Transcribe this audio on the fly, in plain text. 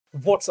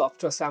What's up,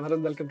 Trust Hammer,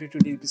 and welcome to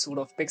today's episode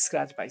of Big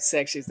Scratch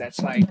Bisects. That's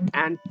right.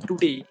 And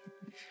today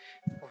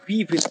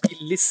we will be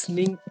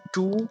listening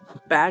to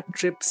Bad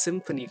Trip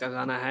Symphony का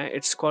गाना है.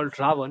 It's called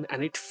Raavn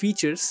and it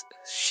features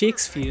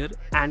Shaikhspeare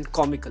and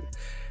Comikal.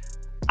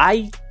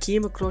 I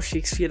came across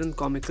Shaikhspeare and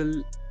Comikal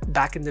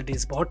back in the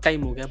days. बहुत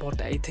time हो गया.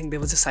 बहुत I think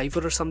there was a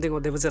cipher or something,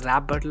 or there was a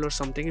rap battle or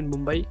something in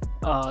Mumbai.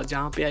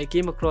 जहाँ पे I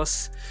came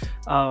across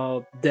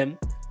them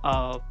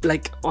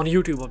like on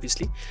YouTube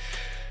obviously.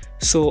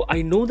 So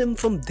I know them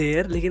from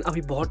there, लेकिन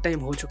अभी बहुत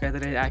time हो चुका है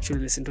that I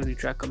actually listen to the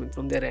track coming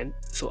from their end.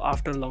 So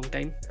after a long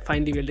time,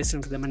 finally we are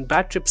listening to them. And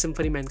Bad Trip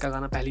Symphony मैं इनका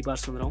गाना पहली बार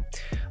सुन रहा हूँ.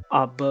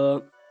 अब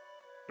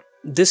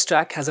this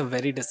track has a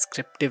very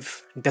descriptive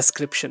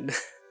description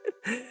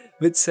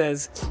which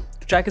says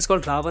the track is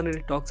called Raavn and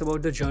it talks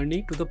about the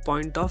journey to the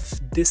point of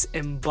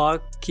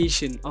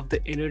disembarkation of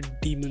the inner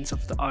demons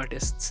of the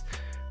artists.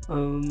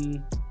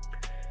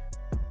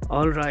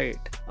 All right.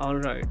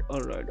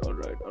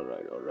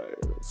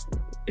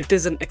 It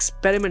is an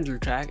experimental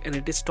track and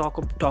it is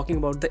talking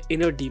about the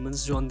inner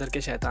demons जो अंदर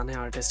के शैतान हैं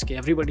artist के.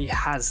 Everybody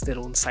has their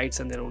own sides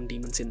and their own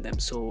demons in them.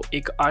 So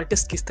एक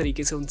artist किस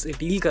तरीके से उनसे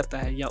डील करता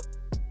है या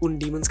उन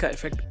demons का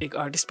इफेक्ट एक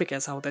आर्टिस्ट पे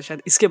कैसा होता है,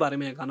 शायद इसके बारे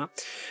में है गाना.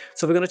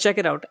 So we're gonna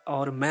check it out.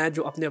 और मैं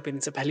जो अपने ओपिनियन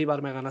से पहली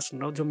बार मैं गाना सुन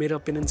रहा हूँ, जो मेरे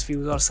ओपिनियंस,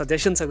 व्यूज और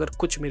सजेशंस अगर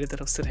कुछ मेरे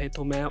तरफ से रहे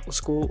तो मैं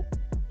उसको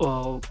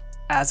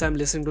as I'm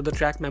listening to the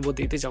track मैं वो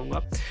देते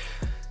जाऊँगा.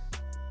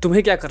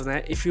 तुम्हें क्या करना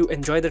है, if you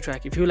enjoy the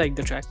track, if you like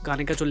the track,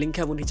 गाने का जो लिंक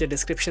है वो नीचे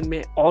डिस्क्रिप्शन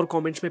में और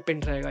कमेंट्स में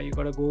पिन रहेगा. You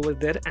got to go over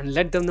there and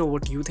let them know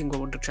what you think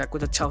about the track.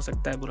 कुछ अच्छा हो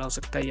सकता है, बुरा हो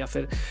सकता है, या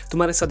फिर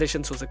तुम्हारे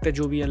सजेशंस हो सकते हैं,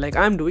 जो भी है. Like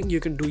I am doing, you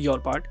can do your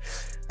part,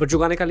 but जो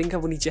गाने का लिंक है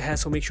वो नीचे है.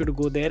 So make sure to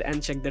go there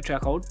and check the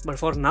track out. But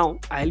for now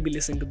I will be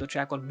listening to the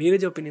track और मेरे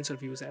जो ओपिनियंस और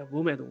व्यूज है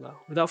वो मैं दूंगा.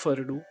 Without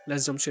further ado,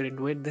 let's jump straight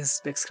into it. This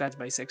is big scratch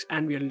bisects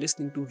and we are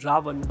listening to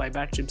Ravan by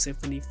bad trip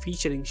symphony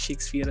featuring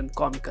Shakespeare and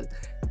comical.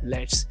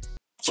 Let's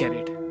get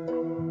it.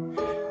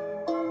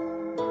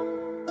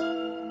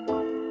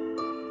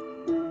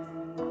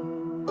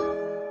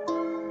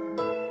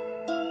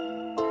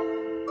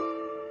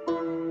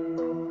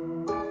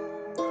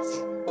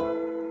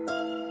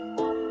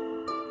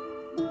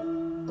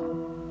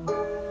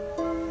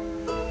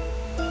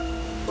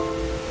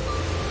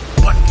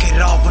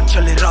 Ravan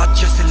चले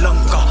राज्य से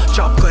लंका,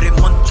 जाप करे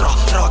मंत्रा,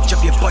 राग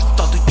जब ये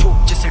बजता तो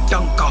चोक जैसे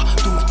डंका.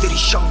 दूर तेरी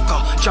शंका,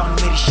 जान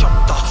मेरी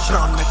क्षमता,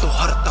 प्राण में तो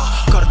हरता,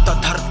 करता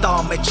धरता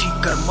मैं जी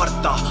कर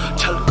मरता.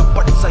 छल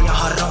कपट सा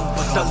यहाँ रंग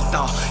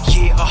बदलता,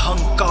 ये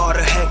अहंकार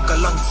है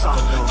कलंक सा,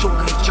 जो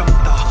नहीं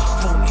जमता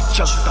वो नहीं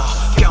चलता.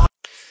 क्या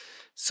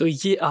सो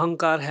ये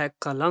अहंकार है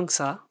कलंक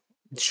सा,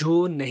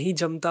 जो नहीं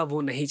जमता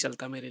वो नहीं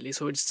चलता मेरे लिए.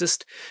 So it's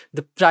just the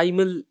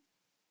primal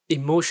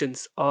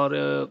emotions. और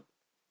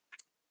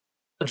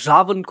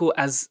रावण को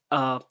एज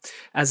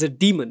अ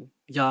डीमन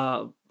या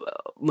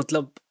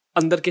मतलब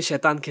अंदर के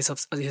शैतान के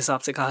हिसाब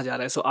से कहा जा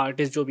रहा है. सो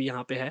आर्टिस्ट जो भी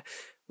यहाँ पे है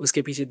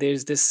उसके पीछे there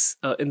is this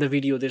in the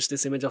video there is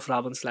this image of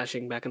Ravan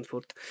slashing back and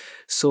fourth.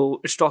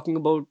 So it's talking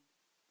about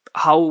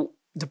how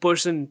the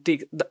person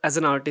take as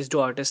an artist, जो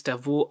आर्टिस्ट है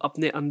वो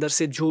अपने अंदर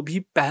से जो भी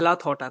पहला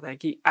थॉट आता है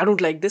कि आई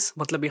डोंट लाइक दिस,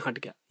 मतलब ये हट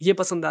गया, ये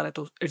पसंद आ रहा है,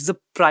 तो इट्स द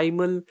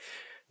प्राइमल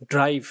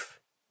ड्राइव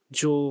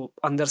जो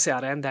अंदर से आ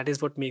रहा है and that is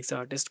what makes the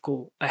artist go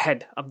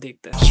ahead. अब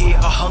देखते हैं. ये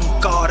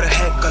अहंकार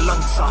है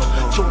कलंक सा,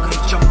 जो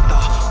नहीं जमता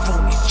वो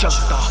नहीं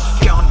चलता.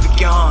 ज्ञान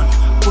विज्ञान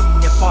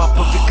पुण्य पाप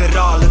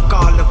विकराल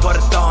काल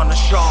वरदान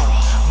श्राप.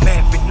 मैं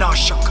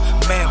विनाशक,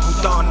 मैं हूँ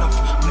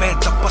दानव, मैं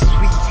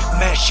तपस्वी,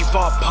 मैं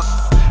शिवा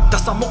भक्त.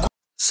 दशमुख.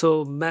 सो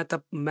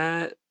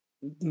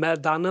मैं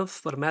दानव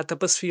और मैं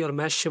तपस्वी और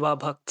मैं शिवा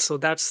भक्त. So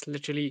that's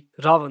literally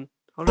Ravan.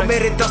 Right.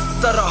 मेरे 10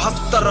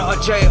 सहस्त्र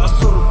अजय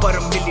असुर पर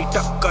मिली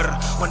टक्कर.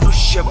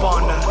 मनुष्य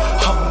वानर,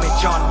 हम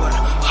में जानवर,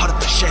 हर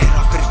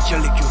दशहरा फिर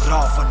जल क्यों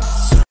Ravan.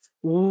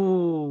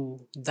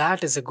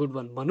 That is a good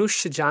one.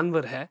 मनुष्य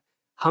जानवर है,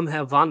 हम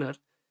है वानर,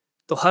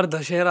 तो हर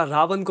दशहरा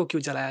रावण को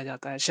क्यों जलाया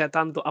जाता है?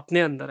 शैतान तो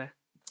अपने अंदर है,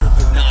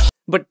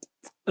 बट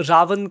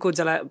रावण को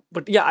जलाया.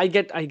 बट या आई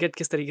गेट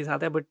किस तरीके से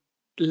आता है, बट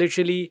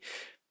लिटरली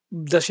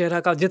दशहरा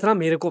का जितना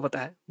मेरे को पता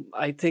है,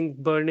 I think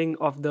burning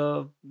of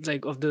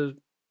the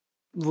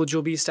वो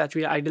जो भी स्टैचू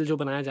या आइडल जो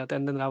बनाया जाता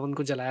है, रावण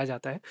को जलाया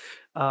जाता है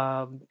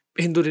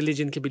हिंदू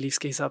रिलीजन के बिलीव्स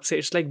के हिसाब से.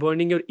 It's like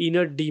burning your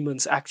inner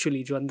demons.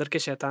 Actually जो अंदर के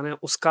शैतान है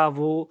उसका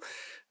वो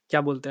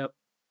क्या बोलते हैं,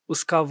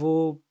 उसका वो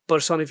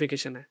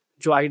पर्सोनिफिकेशन है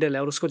जो आइडल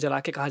है, और उसको जला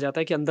के कहा जाता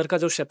है कि अंदर का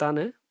जो शैतान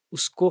है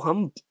उसको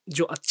हम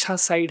जो अच्छा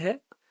साइड है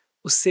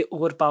उससे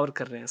ओवर पावर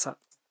कर रहे हैं. ऐसा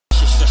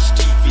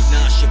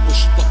विनाश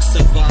पुष्पक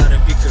सवार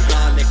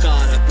विकराल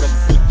कार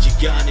ब्रह्मपुज्य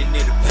ज्ञानी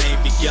निर्भय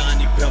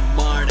विज्ञानी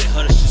ब्रह्मांड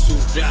हर्ष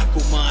सूर्या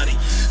कुमारी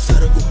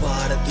सर्व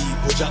भारती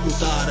भुजा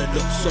उतार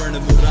लोक स्वर्ण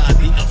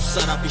मुरारी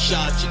अप्सरा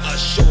पिशाच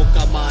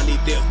अशोका माली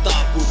देवता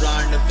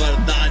पुराण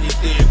वरदानी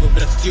देव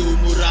मृत्यु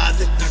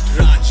मुराद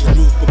नटराज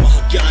रूप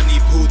महाज्ञानी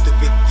भूत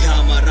विद्या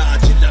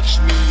महाराज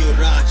लक्ष्मी और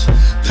राज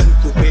धन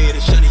कुबेर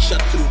शनि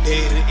शत्रु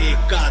ढेर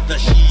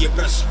एकादशी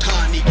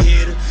प्रस्थानी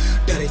घेर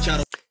डरे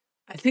चारों.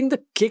 think the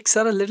kicks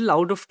are a little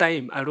out of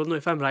time. I don't know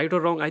if I'm right or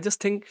wrong. I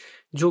just think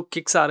जो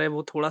kicks आ रहे हैं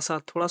वो थोड़ा सा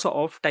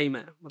off time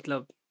है.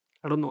 मतलब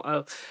I don't know.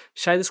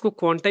 शायद इसको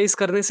quantize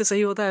करने से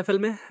सही होता है FL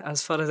में,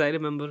 as far as I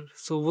remember.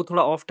 So वो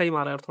थोड़ा off time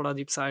आ रहा है और थोड़ा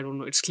अजीब सा, I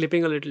don't know. It's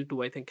clipping a little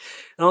too, I think.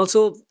 And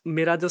also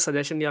मेरा जो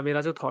suggestion या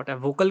मेरा जो thought है,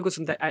 vocal को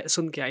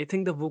सुन के I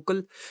think the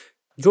vocal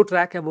जो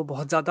track है वो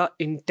बहुत ज़्यादा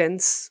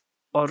intense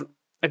और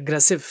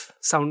aggressive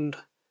sound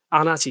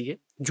आना चाहिए.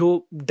 जो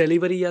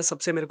डिलीवरी या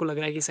सबसे मेरे को लग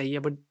रहा है कि सही है,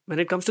 but when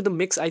it comes to the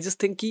mix I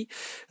just think कि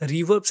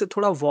रिवर्ब से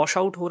थोड़ा वॉश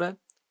आउट हो रहा है,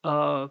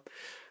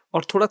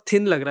 और थोड़ा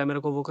थिन लग रहा है मेरे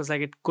को vocals.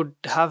 Like it could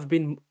have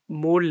been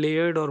more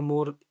layered और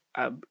मोर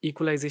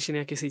इक्वलाइजेशन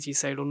या किसी चीज़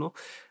से, आई डोंट नो.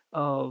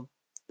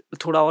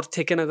 थोड़ा और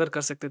थिकन अगर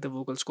कर सकते थे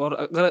वोकल्स को, और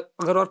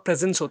अगर और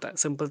प्रेजेंस होता है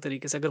सिंपल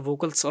तरीके से, अगर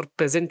वोकल्स और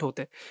प्रेजेंट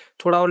होते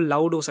थोड़ा और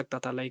लाउड हो सकता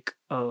था. लाइक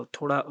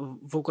थोड़ा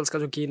वोकल्स का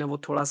जो गेन है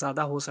वो थोड़ा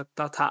ज़्यादा हो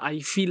सकता था.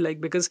 I feel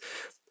like because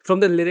from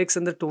the lyrics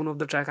and the tone of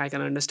the track I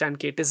can understand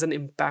कि it is an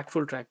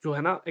impactful track, जो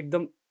है ना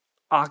एकदम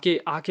आके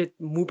आके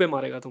मुंह पे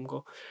मारेगा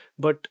तुमको.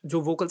 बट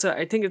जो वोकल्स है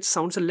I think it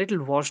sounds a little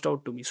washed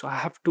out to me, so I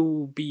have to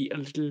be a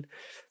little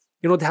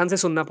ध्यान से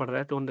सुनना पड़ रहा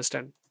है टू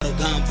अंडरस्टैंड.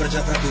 धाम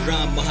प्रजा प्रभु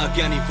राम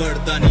महाज्ञानी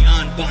वरदानी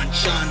आन बान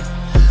शान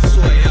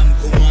स्वयं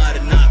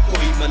कुमार ना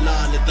कोई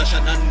मलाल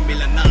दशनन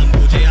मिल नाम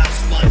मुझे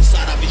आसमान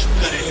सारा विश्व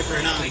करे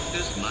प्रणाम. Take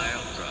this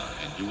mild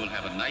drug and you will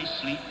have a nice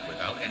sleep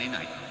without any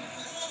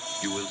nightmares.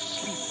 You will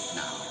sleep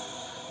now.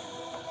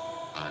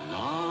 A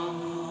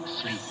long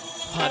sleep.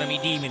 Part of me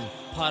demon,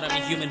 part of me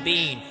human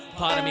being,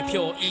 part of me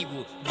pure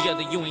evil, the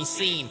other you ain't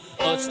seen.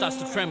 Earth starts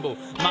to tremble,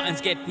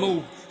 mountains get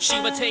moved.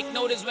 Shiva take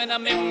notice when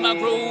I'm in my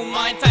groove.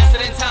 Mind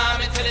faster than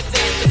time until it's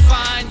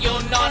defined.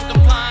 You're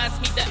non-compliance,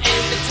 meet the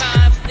end of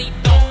time. Sleep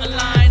don't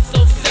align,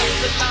 so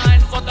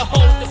self-reliant for the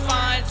whole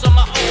define. So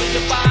my own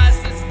device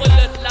is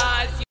full of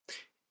lies.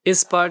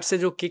 इस part से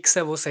जो kicks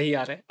है वो सही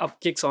आ रहे हैं. अब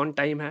kicks on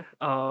time है.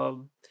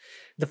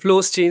 The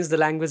flows change, the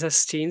language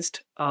has changed.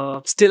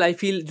 Still I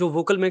feel जो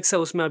वोकल मिक्स है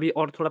उसमें अभी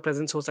और थोड़ा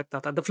प्रेजेंस हो सकता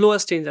था. The flow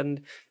has change and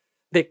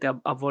देखते हैं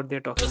अब what they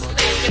are talking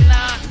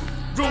about.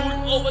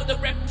 Rule over the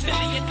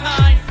reptilian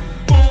kind.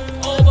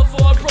 Move over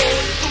for a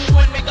roll through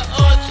and make the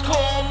earth's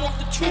core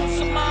move the truths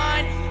of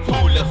mine.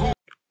 Hula hoop.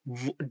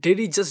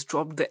 Did he just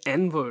drop the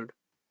N word?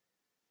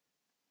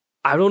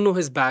 I don't know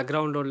his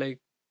background or like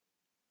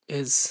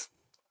his.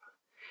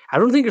 I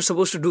don't think you're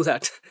supposed to do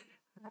that.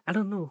 I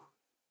don't know.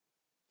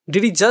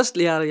 Did he just?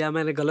 Yeah,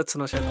 मैंने गलत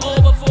सुना शायद.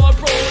 Over for a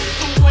roll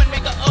through and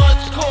make the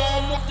earth's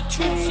core move the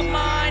truths of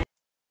mine.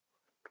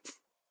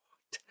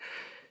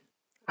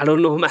 I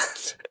don't know, man.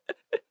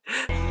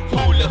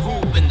 Hula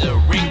hoop and the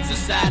rings of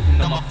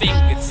Saturn on my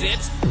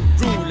fingertips.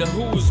 Ruler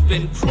who's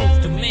been proved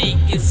to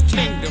make his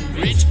kingdom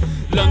rich.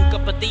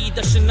 Lankapati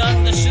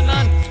Dashanan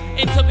Dashanan.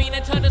 Intervene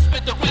and turn to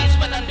split the wheels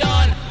when I'm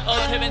done.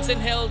 Earth, heavens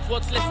and hell,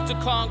 what's left to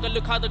conquer?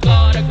 Look how the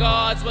God of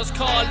gods was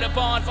called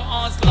upon for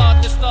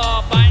onslaught to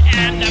stop. I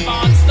am the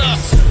monster.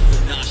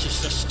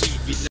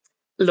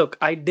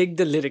 Look, I dig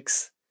the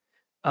lyrics.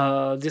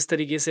 जिस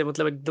तरीके से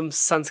मतलब एकदम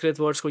Sanskrit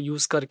words को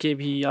use करके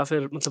भी, या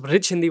फिर मतलब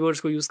रिच हिंदी वर्ड्स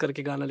को यूज़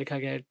करके गाना लिखा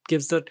गया है. It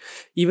gives that,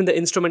 even the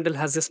instrumental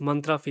has this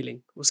Mantra feeling.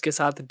 उसके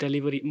साथ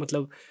डिलीवरी,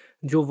 मतलब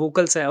जो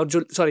वोकल्स है और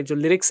जो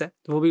लिरिक्स है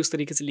वो भी उस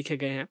तरीके से लिखे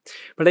गए हैं.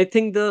 But I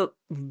think the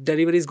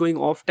delivery is going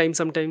of time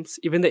sometimes.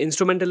 Even the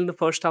instrumental in the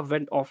first half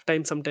went of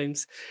time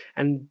sometimes.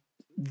 And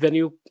when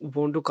you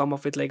want to come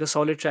up with like a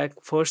solid track,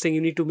 first thing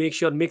you need to make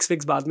sure mix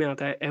fix बाद में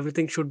आता है.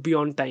 Everything should be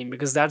on time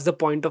because that's the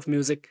point of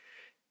music.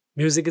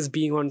 Music is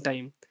being on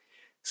time.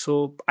 So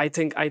I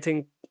think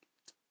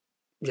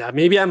yeah,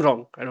 maybe I'm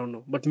wrong, I don't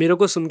know, but मेरे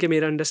को सुन के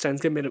मेरे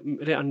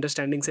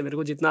understanding से मेरे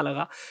को जितना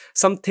लगा,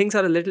 some things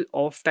are a little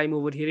off time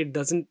over here. It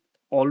doesn't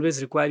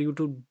always require you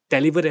to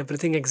deliver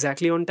everything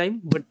exactly on time,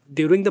 but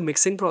during the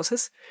mixing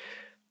process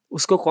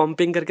उसको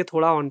comping करके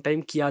थोड़ा on time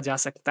किया जा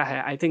सकता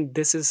है. I think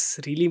this is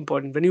really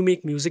important. When you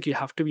make music, you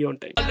have to be on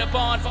time.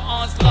 Born for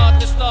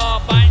onslaught to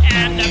stop. I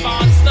am the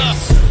monster.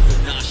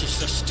 विनाश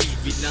सृष्टि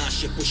विनाश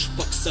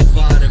पुष्पक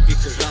सवार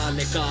विकराल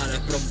कार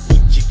ब्रह्म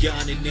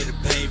ज्ञानी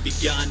निर्भय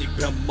विज्ञानी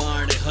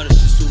ब्रह्मांड हर्ष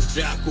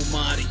सूर्या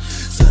कुमारी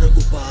सर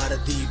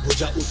उपारती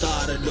भुजा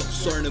उतार लोक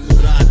स्वर्ण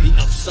मुरारी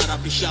अप्सरा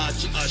पिशाच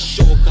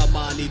अशोक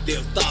माली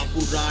देवता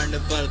पुराण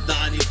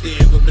वरदानी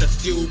देव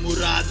मृत्यु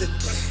मुराद.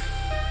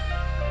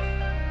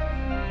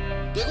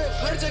 देखो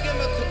हर जगह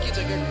मैं खुद की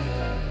जगह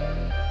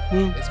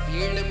ढूंढूंगा. इस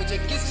भीड़ ने मुझे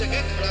किस जगह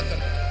खड़ा कर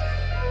दिया.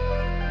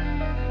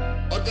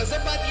 और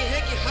गजब बात यह है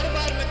कि हर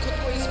बार मैं खुद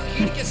को इस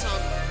भीड़ के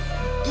सामने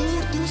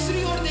दूर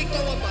दूसरी ओर देखता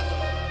हुआ पाता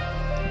हूं.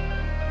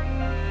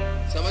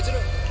 समझ रहे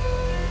हो?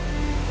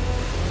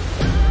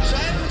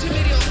 शायद मुझे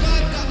मेरी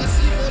औकात का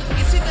असली मोल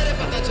इसी तरह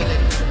पता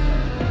चलेगा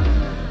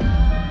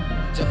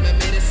जब मैं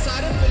मेरे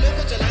सारे पुलों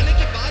को जलाने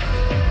के बाद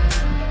भी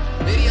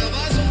मेरी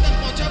आवाज उन तक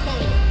पहुंचा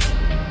पाऊंगा.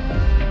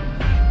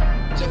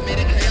 जब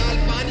मेरे ख्याल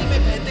पानी में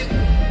बहते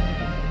हुए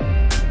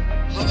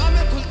हवा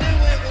में घुलते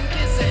हुए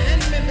उनके जहन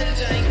में मिल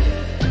जाएंगे.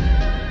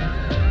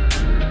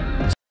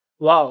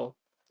 वाओ.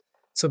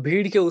 सो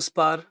भीड़ के उस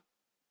पार,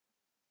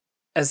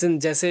 एज इन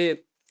जैसे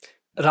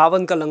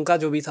रावण का लंका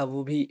जो भी था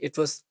वो भी, it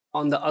was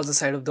on the other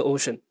side of the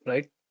ocean,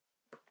 right?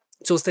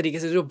 सो उस तरीके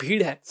से जो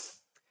भीड़ है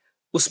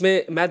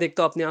उसमें मैं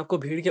देखता हूँ अपने आप को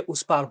भीड़ के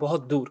उस पार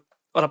बहुत दूर,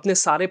 और अपने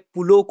सारे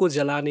पुलों को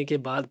जलाने के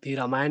बाद भी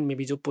रामायण में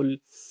भी जो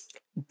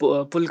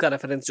पुल का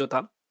रेफरेंस जो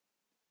था,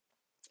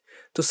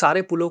 तो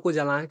सारे पुलों को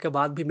जलाने के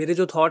बाद भी मेरे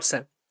जो थॉट्स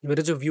हैं,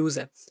 मेरे जो व्यूज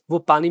हैं, वो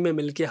पानी में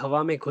मिलके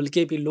हवा में घुल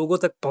के भी लोगों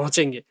तक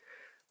पहुंचेंगे।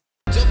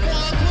 जब वो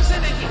आंखों से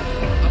नहीं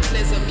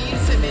अपने ज़मीर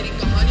से मेरी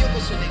कहानियों को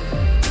सुनेंगे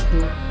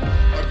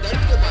और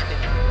दर्द को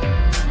बांटेंगे,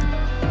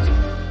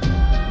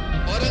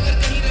 और अगर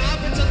कहीं राह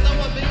पे चलता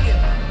हुआ मिल गया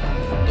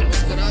तो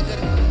मुस्कुराकर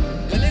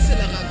गले से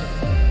लगाकर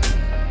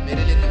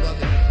मेरे लिए दुआ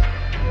करें।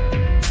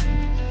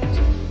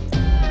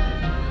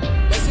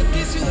 बस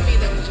इतनी सी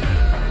उम्मीद है मुझे,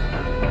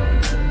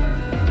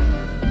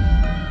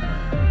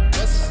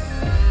 बस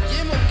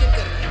ये मुमकिन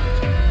करना है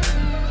मुझे।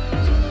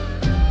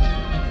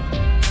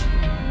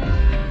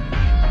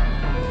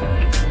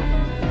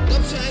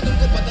 तब शायद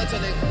उनको पता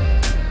चलेगा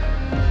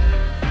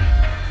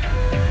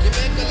कि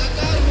मैं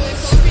कलाकार हूँ, एक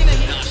कॉपी नहीं।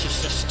 विनाश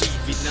सृष्टि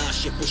विनाश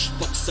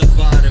पुष्पक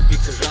सवार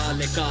विकराल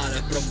कार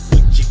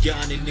ब्रह्मपूज्य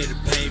ज्ञानी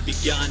निर्भय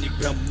विज्ञानी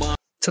Brahma.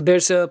 So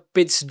there's a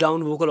pitched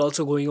down vocal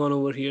also going on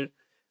over here,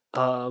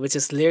 which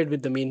is layered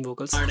with the main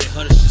vocals.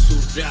 Harsh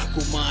Surya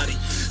Kumari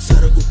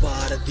sir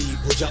उपारदी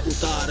भुजा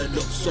उतार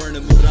लो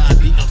स्वर्ण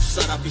मुरारी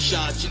अप्सरा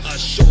पिशाच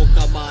अशोक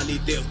माली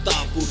देवता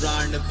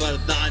पुराण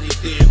वरदानी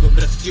देव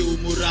मृत्यु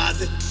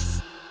मुराद।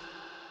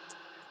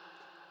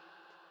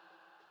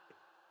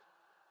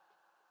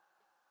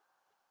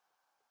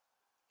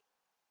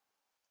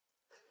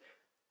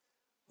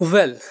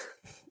 Well,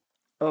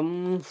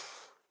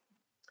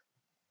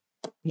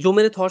 जो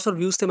मेरे थॉट्स और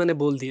व्यूज थे मैंने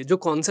बोल दिए। जो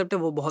कॉन्सेप्ट है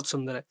वो बहुत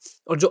सुंदर है,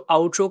 और जो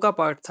आउट्रो का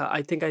पार्ट था,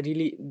 I think I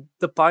really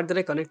the part that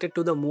I connected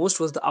to the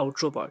most was the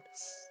outro part.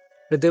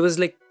 There was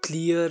like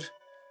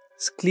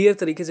clear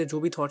तरीके से जो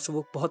भी थॉट्स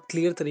वो बहुत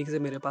क्लियर तरीके से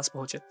मेरे पास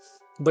पहुंचे।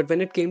 But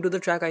when it came to the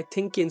track, I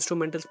think कि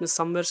इंस्ट्रूमेंटल्स में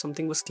somewhere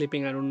something was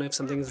clipping. I don't know if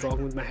something is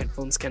wrong with my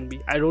headphones, can be,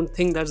 I don't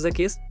think that's the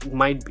case,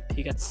 might be,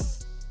 ठीक है।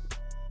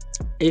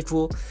 एक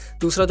वो,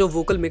 दूसरा जो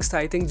vocal mix था,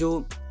 I think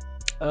जो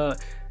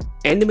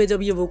एंड में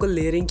जब ये वोकल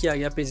लेयरिंग किया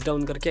गया पिच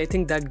डाउन करके, I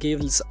think that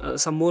gave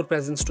some more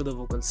presence to the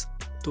vocals.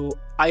 तो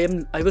I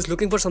was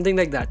looking for something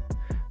like that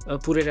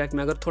पूरे ट्रैक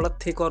में। अगर थोड़ा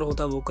थिक और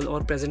होता वोकल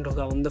और प्रेजेंट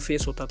होता, ऑन द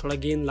फेस होता, थोड़ा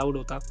गेन लाउड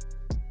होता,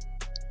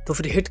 तो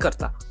फिर हिट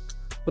करता।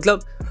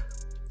 मतलब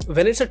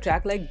when it's a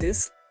track like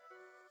this,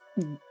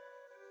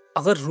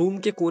 अगर रूम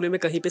के कोने में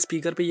कहीं पे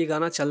स्पीकर पे ये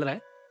गाना चल रहा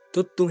है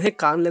तो तुम्हें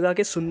कान लगा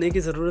के सुनने की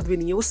ज़रूरत भी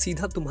नहीं है, वो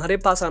सीधा तुम्हारे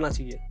पास आना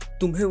चाहिए,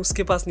 तुम्हें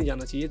उसके पास नहीं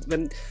जाना चाहिए।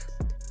 When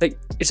like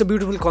it's a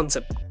beautiful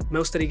concept,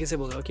 मैं उस तरीके से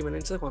बोल रहा हूँ कि मैंने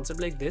it's a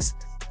concept like this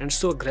and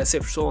so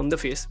aggressive, so on the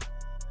face,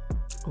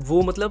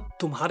 वो मतलब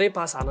तुम्हारे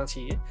पास आना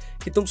चाहिए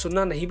कि तुम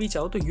सुनना नहीं भी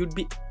चाहो तो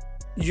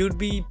you'd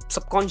be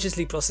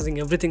subconsciously processing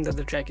everything that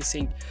the track is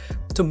saying.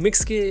 तो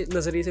मिक्स के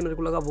नज़रिए से मेरे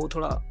को लगा वो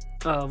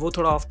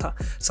थोड़ा ऑफ था.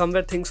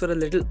 Somewhere things were a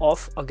little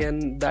off. Again,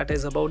 that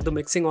is about the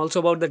mixing,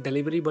 also about the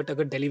delivery. But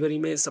अगर delivery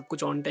में सब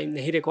कुछ on time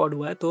नहीं रिकॉर्ड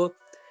हुआ है तो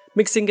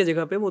मिक्सिंग के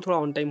जगह पे वो थोड़ा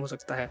on time हो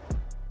सकता है.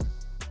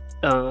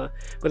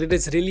 But it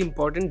is really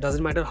important.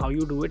 Doesn't matter how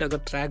you do it.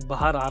 अगर ट्रैक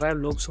बाहर आ रहा है,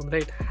 लोग सुन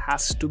रहे, it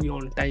has to be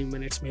on time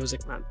when it's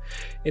music, man.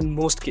 In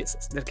most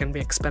cases, there can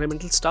be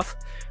experimental stuff,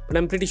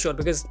 but I'm pretty sure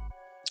because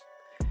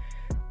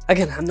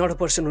again, I'm not a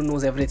person who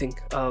knows everything.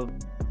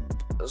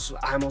 So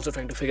I'm also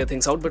trying to figure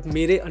things out. But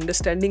मेरे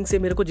understanding से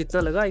मेरे को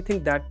जितना लगा, I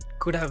think that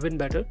could have been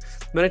better.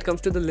 When it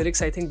comes to the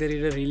lyrics, I think they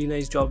did a really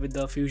nice job with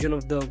the fusion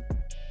of the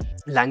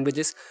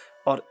languages.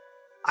 Or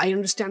I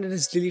understand it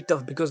is really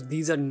tough because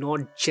these are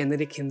not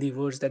generic Hindi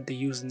words that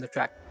they use in the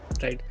track,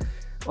 right?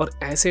 और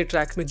ऐसे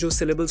tracks में जो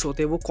syllables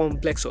होते हैं वो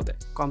complex होते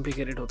हैं,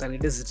 complicated होता है,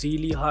 and it is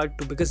really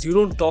hard to, because you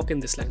don't talk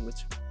in this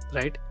language,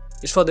 right?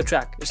 It's for the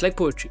track. It's like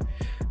poetry.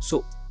 So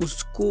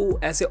उसको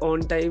ऐसे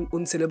on time,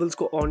 उन syllables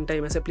को on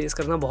time ऐसे place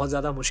करना बहुत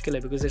ज़्यादा मुश्किल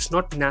है, because it's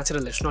not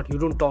natural. It's not, you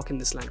don't talk in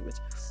this language.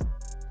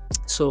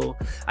 So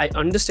I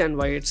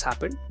understand why it's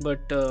happened,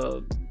 but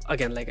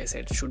again, like I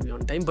said, it should be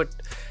on time. But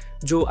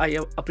जो I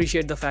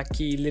appreciate the fact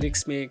कि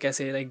lyrics में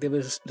कैसे like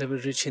there were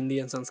rich Hindi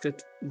and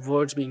Sanskrit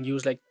words being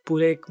used, like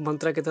पूरे एक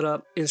मंत्रा की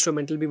तरह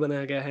instrumental भी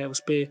बनाया गया है,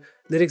 उस पे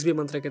lyrics भी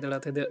मंत्रा की तरह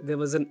थे. There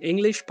was an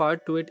English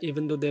part to it,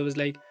 even though there was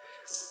like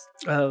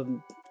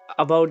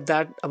about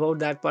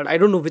that part, I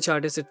don't know which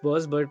artist it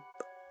was, but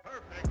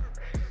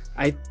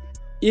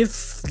if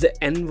the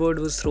N word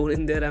was thrown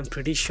in there, I'm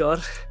pretty sure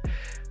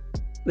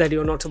that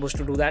you're not supposed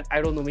to do that.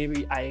 I don't know,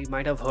 maybe I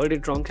might have heard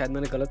it wrong, शायद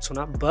मैंने गलत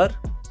सुना, but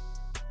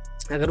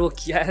अगर वो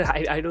किया है,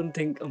 I don't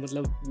think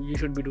मतलब you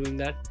should be doing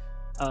that.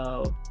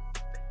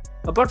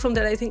 Apart from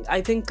that,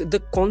 I think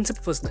the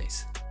concept was nice.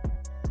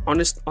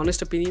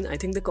 Honest opinion, I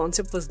think the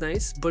concept was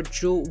nice, but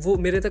जो वो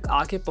मेरे तक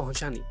आके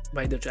पहुंचा नहीं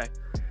by the track.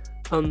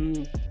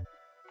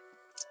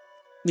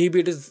 Maybe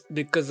it is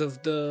because of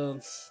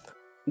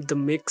the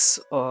mix,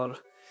 or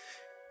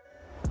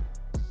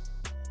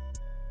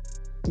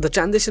the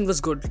transition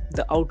was good,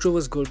 the outro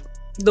was good,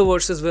 the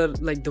verses were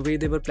like the way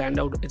they were planned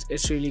out,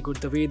 it's really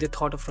good, the way they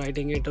thought of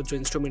writing it, और जो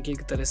instrumental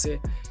की तरह से,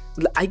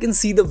 I can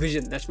see the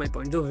vision, that's my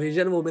point. जो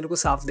vision वो मेरे को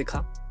साफ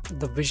दिखा,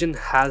 the vision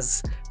has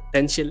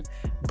potential,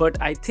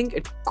 but I think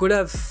it could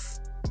have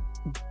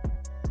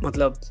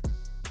मतलब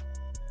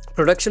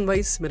प्रोडक्शन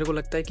वाइज मेरे को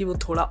लगता है कि वो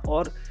थोड़ा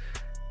और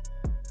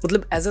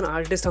मतलब एज एन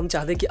आर्टिस्ट हम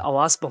चाहते हैं कि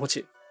आवाज़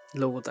पहुँचे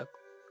लोगों तक,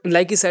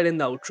 like he said in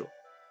the outro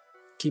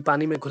कि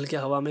पानी में घुल के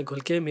हवा में घुल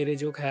के मेरे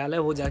जो ख्याल है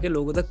वो जाके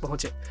लोगों तक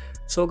पहुँचे।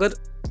 सो अगर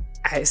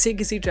ऐसे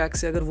किसी ट्रैक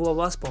से अगर वो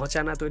आवाज़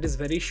पहुँचाना तो इट इज़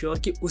वेरी श्योर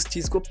कि उस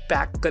चीज़ को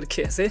पैक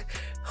करके ऐसे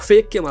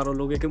फेंक के मारो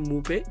लोगों के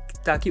मुंह पे,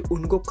 ताकि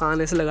उनको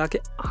कान ऐसे लगा के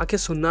आके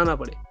सुनना ना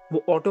पड़े,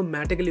 वो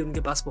ऑटोमेटिकली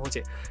उनके पास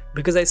पहुँचे।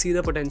 Because I see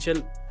the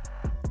potential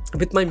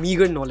with my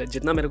meagre knowledge,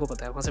 जितना मेरे को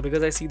पता है वहाँ से,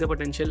 because I see the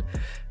potential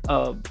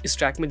इस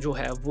ट्रैक में जो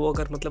है वो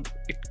अगर मतलब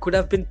it could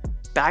have been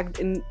packed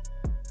in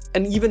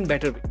an even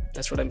better way,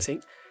 that's what I am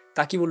saying,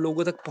 ताकि वो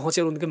लोगों तक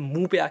पहुँचे और उनके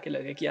मुंह पे आके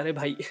लगे कि अरे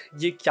भाई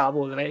ये क्या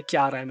बोल रहा है,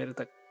 क्या आ रहा है मेरे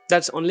तक।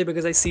 That's only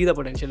because I see the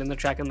potential in the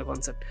track and the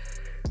concept.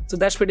 So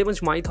that's pretty much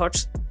my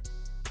thoughts.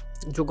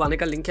 जो गाने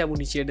का लिंक है वो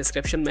नीचे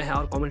डिस्क्रिप्शन में है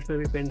और कमेंट्स में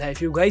भी पिन्ड है।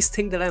 If you guys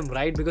think that I am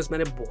right, because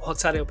मैंने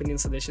बहुत सारे ओपिनियन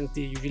सजेशंस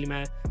दिए, यूजुअली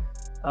मैं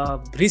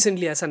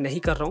रिसेंटली ऐसा नहीं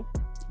कर रहा हूँ,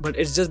 but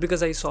it's just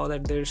because I saw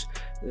that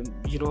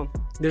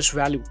there's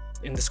value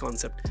in this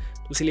concept.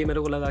 तो इसीलिए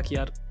मेरे को लगा कि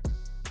यार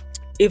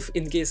if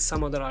in case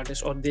some other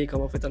artist or they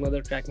come up with another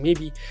track,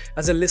 maybe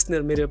as a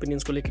listener मेरे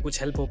opinions को लेके कुछ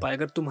help हो पाए।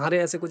 अगर तुम्हारे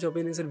ऐसे कुछ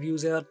opinions और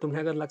views है और तुम्हें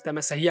अगर लगता है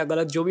मैं सही या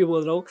गलत जो भी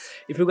बोल रहा हूँ,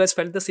 if you guys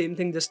felt the same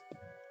thing, just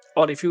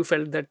or if you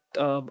felt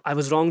that I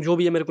was wrong, जो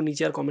भी है मेरे को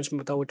नीचे यार comments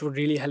में बताओ, it would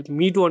really help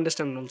me to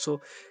understand also।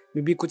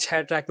 maybe कुछ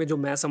है track में जो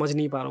मैं समझ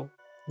नहीं पा रहा हूँ,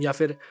 या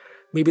फिर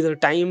maybe the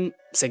time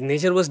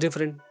signature was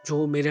different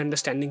जो मेरे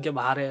understanding के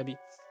बाहर है, अभी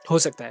हो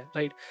सकता है,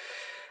 right?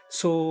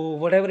 So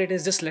whatever it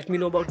is, just let me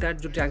know about that.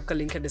 जो ट्रैक का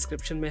लिंक है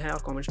डिस्क्रिप्शन में है और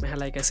कमेंट्स में है।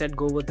 Like I said,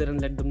 go over there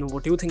and let them know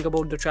what you think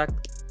about the track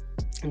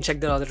and check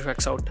their other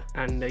tracks out.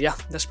 And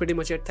yeah, that's pretty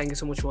much it. Thank you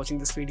so much for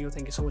watching this video.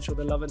 Thank you so much for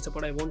the love and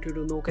support. I want you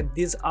to know that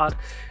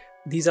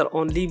these are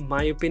only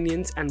my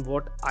opinions and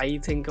what I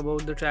think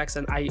about the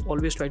tracks, and I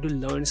always try to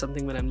learn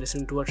something when I'm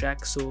listening to a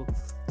track. So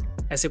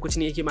ऐसे कुछ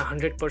नहीं है कि मैं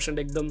 100%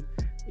 एकदम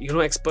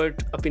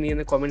expert opinion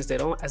and comments दे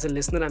रहा हूँ. As a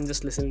listener, I'm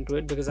just listening to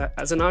it because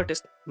as an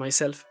artist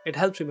myself, it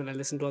helps me when I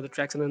listen to other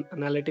tracks in an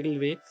analytical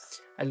way.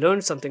 I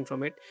learn something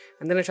from it,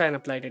 and then I try and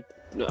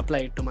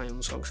apply it to my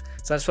own songs.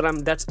 So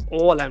that's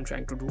all I'm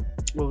trying to do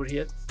over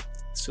here.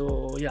 So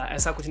yeah,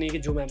 ऐसा कुछ नहीं है कि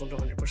जो मैं बोल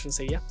रहा हूँ 100%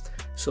 सही है.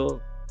 So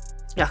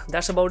yeah,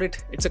 that's about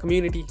it. It's a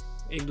community.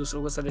 एक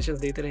दूसरों को सजेशंस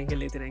देते रहेंगे,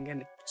 लेते रहेंगे,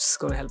 and it's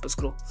gonna help us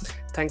grow.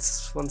 Thanks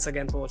once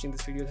again for watching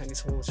this video. Thank you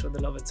so much for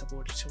the love and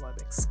support. It's your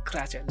Big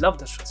Scratch. I love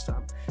the stress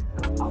fam.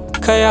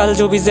 ख्याल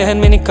जो भी जहन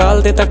में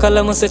निकाल देता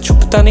कलम से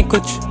छुपता नहीं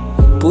कुछ,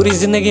 पूरी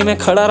जिंदगी में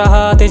खड़ा रहा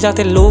आते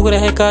जाते लोग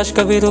रहे, काश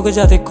कभी रुक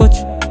जाते कुछ।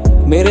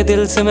 मेरे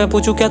दिल से मैं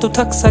पूछूं क्या तू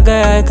थक सा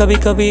गया है, कभी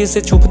कभी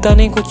इसे छुपता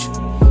नहीं कुछ।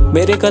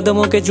 मेरे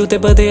कदमों के जूते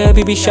बदे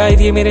अभी भी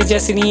शायद ये मेरे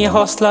जैसी नहीं है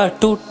हौसला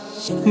टूट।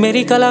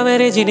 मेरी कला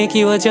मेरे जीने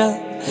की वजह,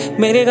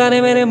 मेरे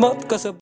गाने मेरे मौत का सब।